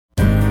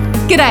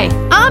G'day,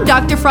 I'm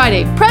Dr.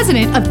 Friday,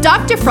 president of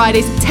Dr.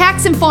 Friday's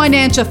Tax and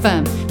Financial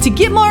Firm. To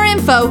get more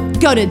info,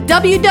 go to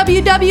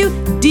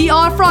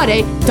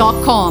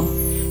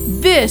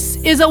www.drfriday.com. This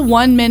is a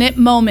 1-minute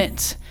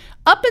moment.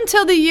 Up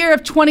until the year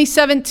of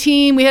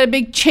 2017, we had a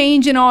big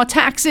change in our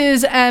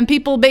taxes, and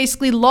people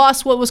basically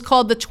lost what was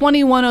called the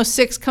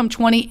 2106 come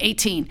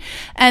 2018.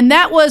 And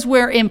that was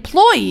where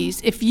employees,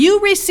 if you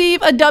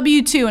receive a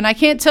W-2, and I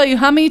can't tell you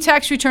how many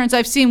tax returns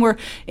I've seen where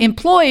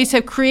employees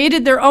have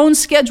created their own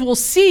Schedule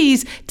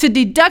Cs to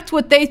deduct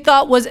what they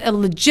thought was a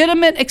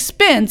legitimate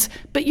expense,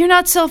 but you're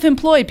not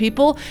self-employed,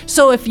 people.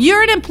 So if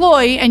you're an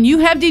employee and you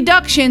have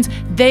deductions,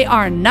 they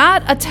are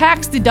not a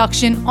tax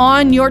deduction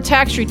on your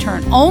tax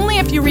return. Only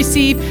if you receive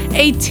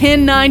a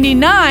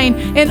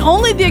 1099 and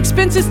only the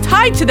expenses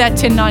tied to that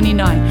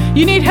 1099.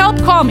 You need help?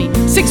 Call me,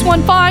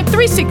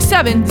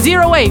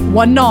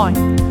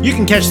 615-367-0819. You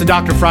can catch the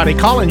Dr. Friday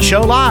call-in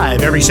show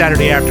live every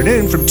Saturday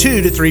afternoon from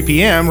 2 to 3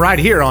 p.m. right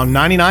here on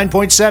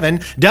 99.7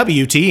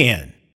 WTN.